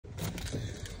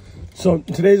So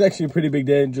today's actually a pretty big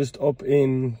day, just up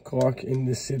in Cork in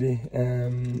the city,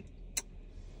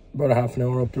 about a half an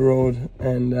hour up the road,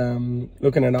 and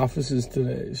looking at offices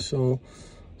today. So I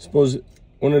suppose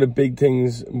one of the big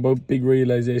things, big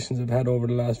realizations I've had over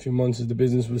the last few months is the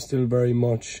business was still very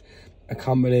much a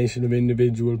combination of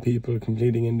individual people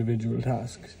completing individual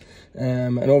tasks.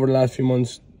 And over the last few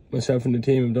months, myself and the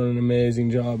team have done an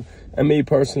amazing job, and me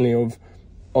personally, of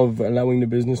allowing the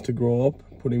business to grow up,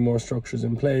 putting more structures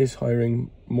in place,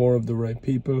 hiring more of the right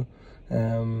people,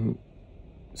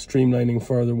 streamlining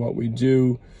further what we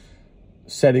do,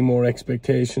 setting more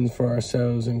expectations for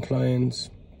ourselves and clients,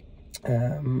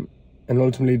 and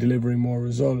ultimately delivering more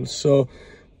results. So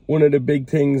one of the big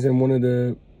things, and one of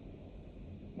the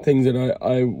things that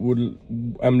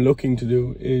I'm looking to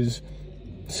do, is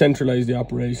centralize the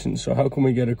operations. So how can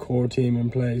we get a core team in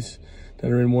place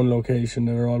that are in one location,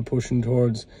 that are all pushing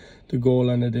towards the goal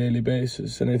on a daily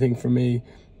basis? And I think for me,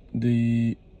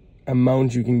 the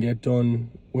amount you can get done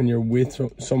when you're with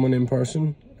someone in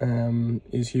person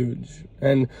is huge.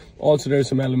 And also there's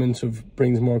some elements of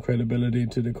brings more credibility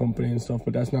to the company and stuff,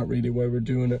 but that's not really why we're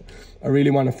doing it. I really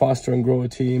want to foster and grow a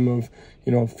team of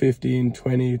 15,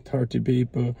 20, 30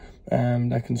 people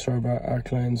that can serve our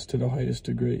clients to the highest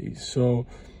degree. So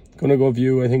gonna go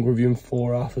view, I think we're viewing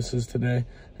 4 offices today,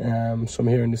 some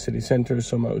here in the city centre,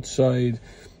 some outside,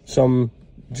 some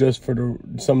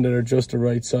that are just the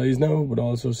right size now, but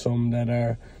also some that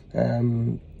are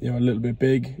a little bit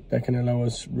big, that can allow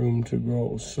us room to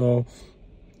grow. So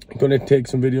I'm going to take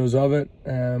some videos of it.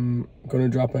 I'm going to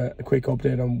drop a quick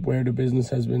update on where the business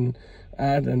has been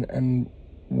at and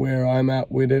where I'm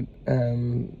at with it.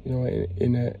 In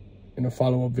a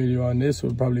follow-up video on this, it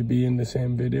will probably be in the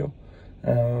same video.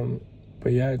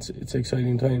 But yeah, it's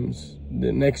exciting times.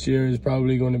 The next year is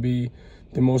probably going to be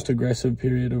the most aggressive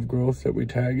period of growth that we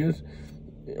target.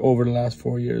 Over the last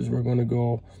 4 years, we're going to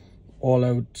go all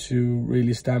out to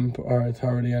really stamp our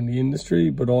authority on the industry,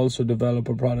 but also develop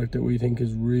a product that we think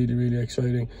is really, really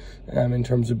exciting in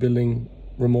terms of building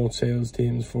remote sales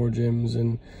teams for gyms,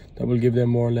 and that will give them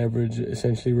more leverage,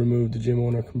 essentially remove the gym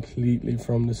owner completely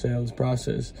from the sales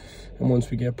process. And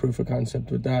once we get proof of concept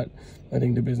with that, I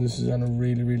think the business is on a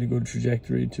really, really good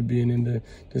trajectory to being in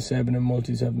the 7 and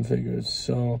multi-7 figures.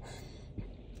 So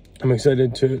I'm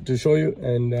excited to show you.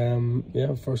 And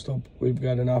yeah, first up, we've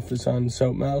got an office on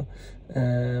South Mall,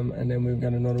 and then we've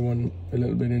got another one a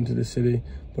little bit into the city.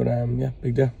 But yeah,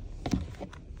 big day.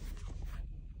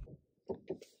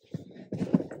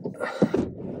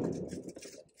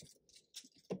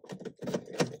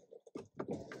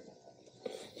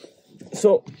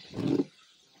 So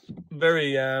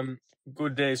very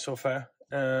good day so far.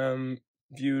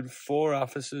 Viewed 4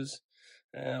 offices,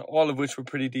 all of which were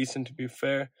pretty decent, to be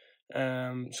fair.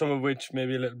 Some of which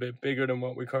maybe a little bit bigger than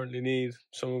what we currently need,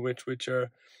 some of which are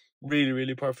really,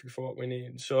 really perfect for what we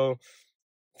need. So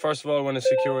first of all, I want to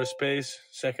secure a space.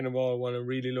 Second of all, I want to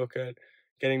really look at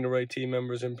getting the right team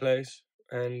members in place.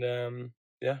 And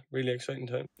yeah, really exciting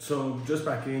time. So just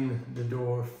back in the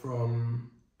door from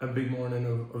a big morning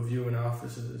of viewing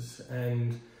offices,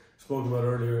 and spoke about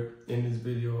earlier in this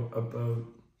video about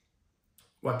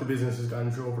what the business has gone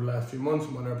through over the last few months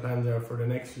and what our plans are for the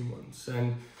next few months.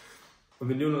 And I've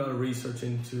been doing a lot of research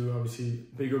into, obviously,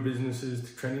 bigger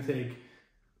businesses, trying to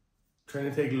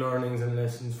take learnings and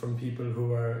lessons from people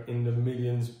who are in the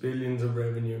millions, billions of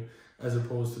revenue, as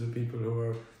opposed to the people who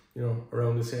are,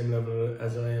 around the same level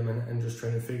as I am, and just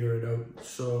trying to figure it out.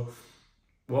 So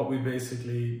what we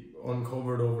basically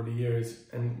uncovered over the years,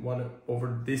 and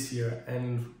over this year,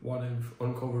 and what I've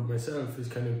uncovered myself, is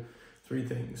kind of 3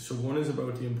 things. So one is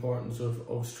about the importance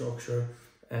of structure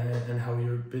and how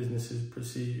your business is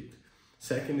perceived.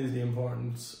 Second is the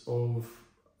importance of,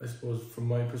 I suppose, from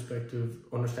my perspective,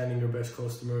 understanding your best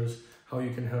customers, how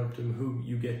you can help them, who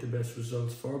you get the best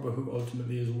results for, but who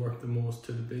ultimately is worth the most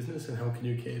to the business, and how can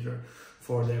you cater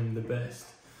for them the best.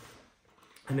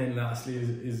 And then lastly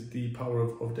is the power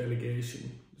of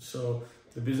delegation. So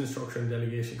the business structure and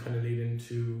delegation kind of lead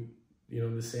into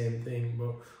the same thing.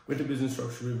 But with the business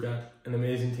structure, we've got an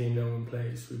amazing team now in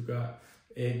place. We've got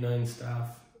 8-9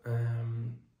 staff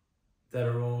that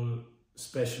are all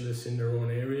specialists in their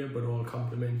own area, but all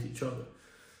complement each other.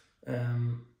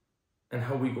 And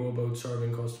how we go about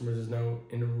serving customers is now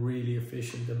in a really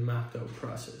efficient and mapped out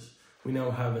process. We now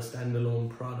have a standalone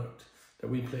product that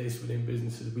we place within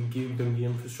businesses. We give them the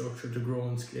infrastructure to grow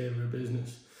and scale their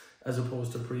business, as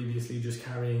opposed to previously just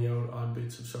carrying out odd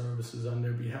bits of services on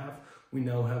their behalf. We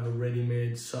now have a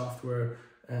ready-made software,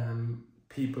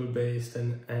 people-based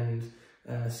and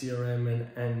CRM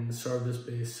and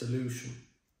service-based solution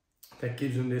that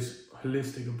gives them this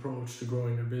holistic approach to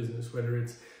growing their business, whether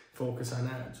it's focus on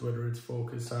ads, whether it's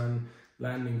focus on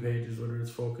landing pages, whether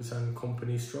it's focus on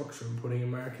company structure and putting a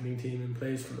marketing team in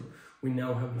place for them. We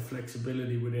now have the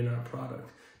flexibility within our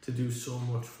product to do so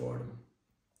much for them.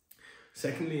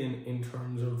 Secondly, in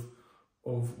terms of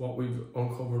what we've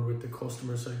uncovered with the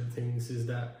customer side of things, is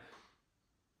that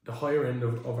the higher end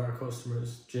of our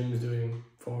customers, gyms doing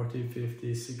 40,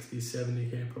 50, 60,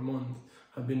 70k per month,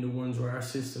 have been the ones where our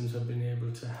systems have been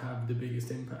able to have the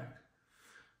biggest impact,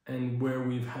 and where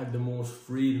we've had the most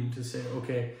freedom to say,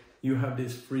 okay, you have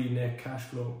this free net cash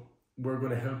flow, we're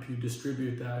going to help you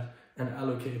distribute that and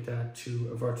allocate that to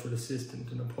a virtual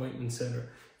assistant, an appointment setter,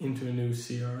 into a new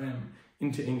CRM,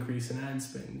 into increase in ad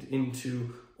spend,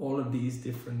 into all of these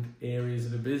different areas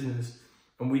of the business.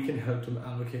 And we can help them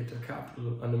allocate their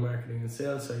capital on the marketing and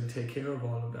sales side, take care of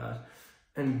all of that,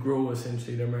 and grow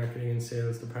essentially their marketing and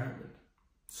sales department.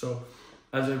 So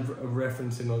as I've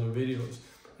referenced in other videos,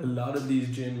 a lot of these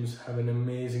gyms have an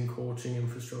amazing coaching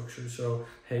infrastructure. So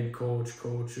head coach,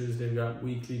 coaches, they've got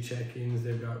weekly check-ins,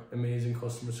 they've got amazing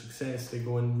customer success, they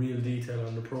go in real detail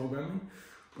on the programming,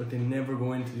 but they never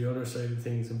go into the other side of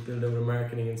things and build out a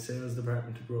marketing and sales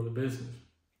department to grow the business.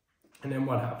 And then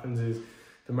what happens is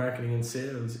the marketing and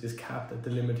sales is capped at the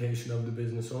limitation of the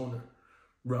business owner,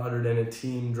 rather than a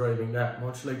team driving that,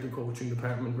 much like the coaching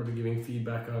department where they're giving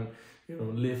feedback on,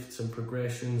 lifts and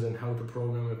progressions and how to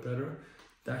program it better.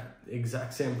 That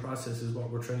exact same process is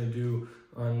what we're trying to do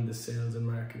on the sales and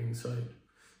marketing side.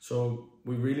 So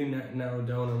we really narrowed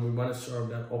down, and we want to serve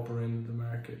that upper end of the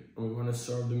market, and we want to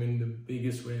serve them in the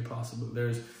biggest way possible.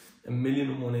 There's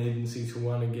 1,000,001 agencies who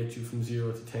want to get you from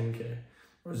 0 to 10k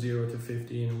or 0 to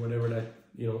 15 or whatever that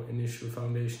initial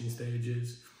foundation stage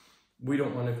is. We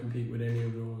don't want to compete with any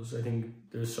of those. I think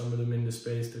there's some of them in the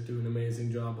space that do an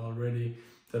amazing job already,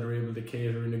 that are able to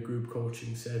cater in a group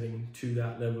coaching setting to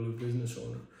that level of business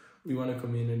owner. We want to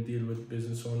come in and deal with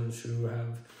business owners who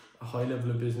have a high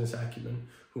level of business acumen,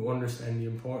 who understand the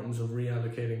importance of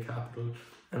reallocating capital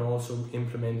and also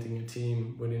implementing a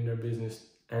team within their business,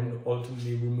 and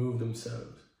ultimately remove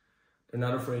themselves. They're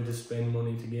not afraid to spend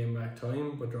money to gain back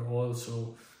time, but they're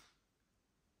also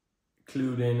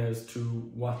clued in as to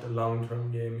what the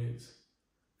long-term game is.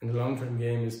 And the long-term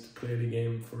game is to play the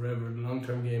game forever. The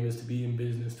long-term game is to be in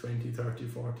business 20, 30,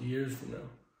 40 years from now.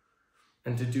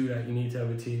 And to do that, you need to have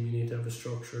a team, you need to have a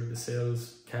structure. The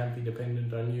sales can't be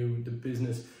dependent on you. The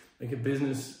business, like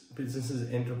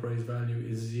business's enterprise value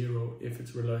is 0 if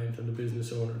it's reliant on the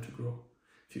business owner to grow.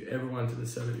 If you ever wanted to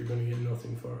sell it, you're going to get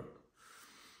nothing for it.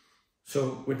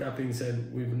 So with that being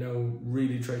said, we've now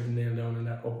really tried to nail down on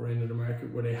that upper end of the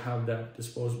market where they have that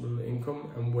disposable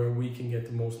income, and where we can get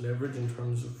the most leverage in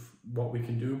terms of what we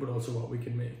can do, but also what we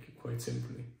can make, quite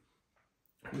simply.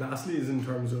 Lastly is in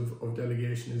terms of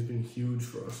delegation has been huge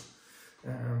for us.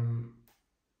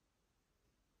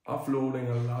 Offloading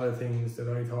a lot of things that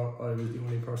I thought I was the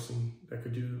only person that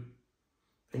could do.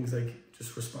 Things like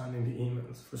just responding to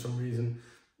emails. For some reason,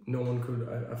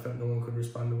 I felt no one could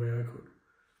respond the way I could,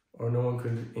 or no one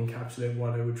could encapsulate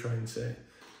what I would try and say.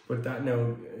 But that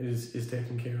now is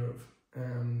taken care of.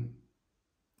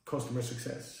 Customer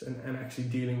success and actually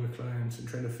dealing with clients and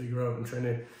trying to figure out and trying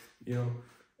to,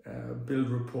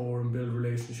 build rapport and build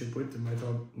relationship with them. I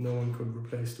thought no one could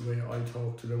replace the way I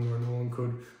talked to them, or no one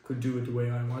could do it the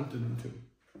way I wanted them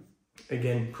to.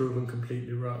 Again, proven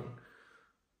completely wrong.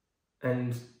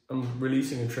 And I'm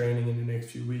releasing a training in the next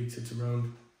few weeks. It's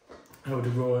around how to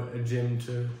grow a gym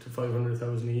to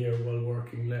 500,000 a year while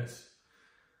working less.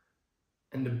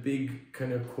 And the big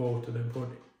kind of quote that I put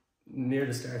near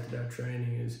the start of that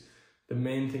training is, the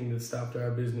main thing that stopped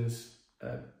our business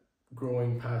at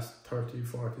growing past 30,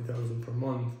 40,000 per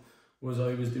month was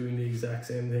I was doing the exact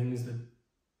same things that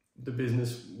the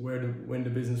business, when the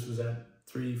business was at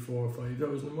 3, 4,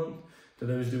 5,000 a month,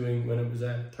 that I was doing when it was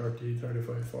at 30,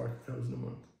 35, 40,000 a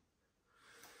month.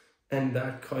 And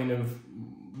that kind of,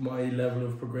 my level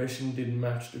of progression didn't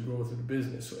match the growth of the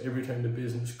business. So every time the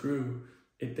business grew,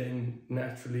 it then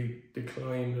naturally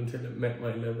declined until it met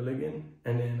my level again.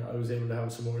 And then I was able to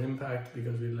have some more impact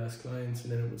because we had less clients,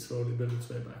 and then it would slowly build its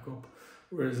way back up.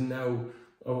 Whereas now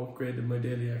I've upgraded my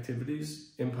daily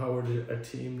activities, empowered a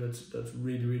team that's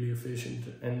really, really efficient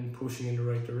and pushing in the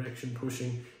right direction,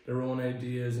 pushing their own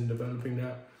ideas and developing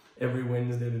that. Every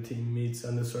Wednesday the team meets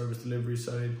on the service delivery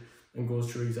side and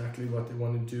goes through exactly what they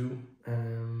want to do,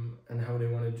 and how they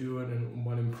want to do it, and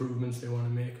what improvements they want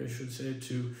to make, I should say,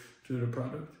 to the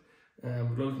product.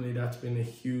 But ultimately that's been a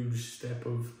huge step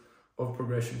of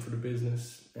progression for the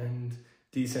business. And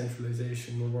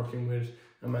decentralization, we're working with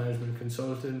a management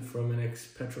consultant from an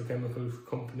ex-petrochemical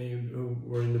company who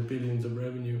were in the billions of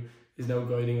revenue, is now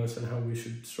guiding us on how we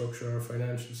should structure our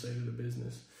financial side of the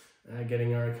business.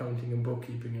 getting our accounting and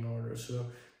bookkeeping in order. So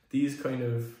these kind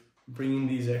of bringing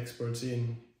these experts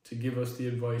in to give us the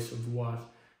advice of what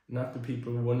not the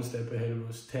people one step ahead of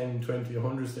us, 10, 20,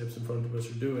 100 steps in front of us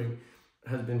are doing,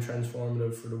 has been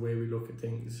transformative for the way we look at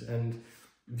things. And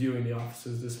viewing the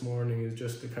offices this morning is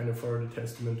just a kind of further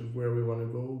testament of where we want to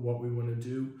go, what we want to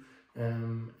do,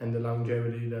 and the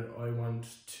longevity that I want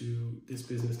this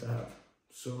business to have.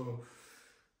 So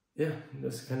yeah,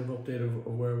 that's kind of update of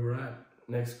where we're at.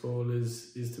 Next goal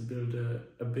is to build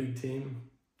a big team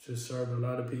to serve a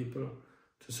lot of people,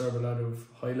 to serve a lot of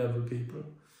high level people,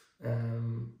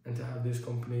 and to have this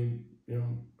company, you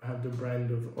know, have the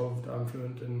brand of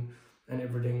Donfluent and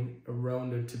everything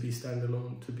around it to be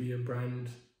standalone, to be a brand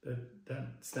that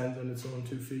stands on its own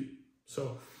 2 feet.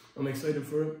 So I'm excited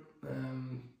for it.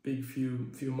 Big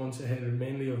few months ahead, and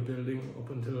mainly of building up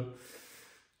until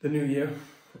the new year,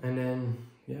 and then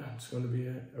yeah, it's going to be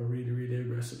a really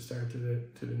aggressive start to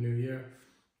the new year.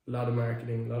 A lot of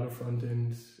marketing, a lot of front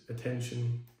end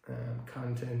attention,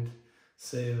 content,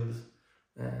 sales,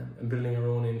 and building our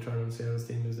own internal sales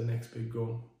team is the next big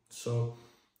goal. So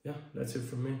yeah, that's it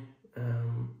from me.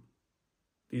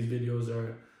 These videos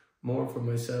are more for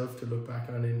myself to look back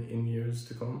on in years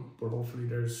to come, but hopefully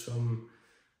there's some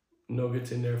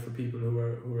nuggets in there for people who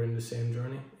are in the same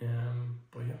journey.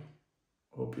 But yeah,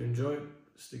 hope you enjoy it.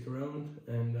 Stick around,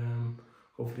 and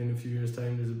hopefully in a few years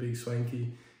time there's a big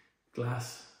swanky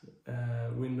glass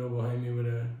window behind me with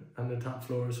on the top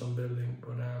floor of some building.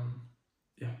 But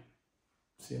yeah,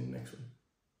 see you in the next one.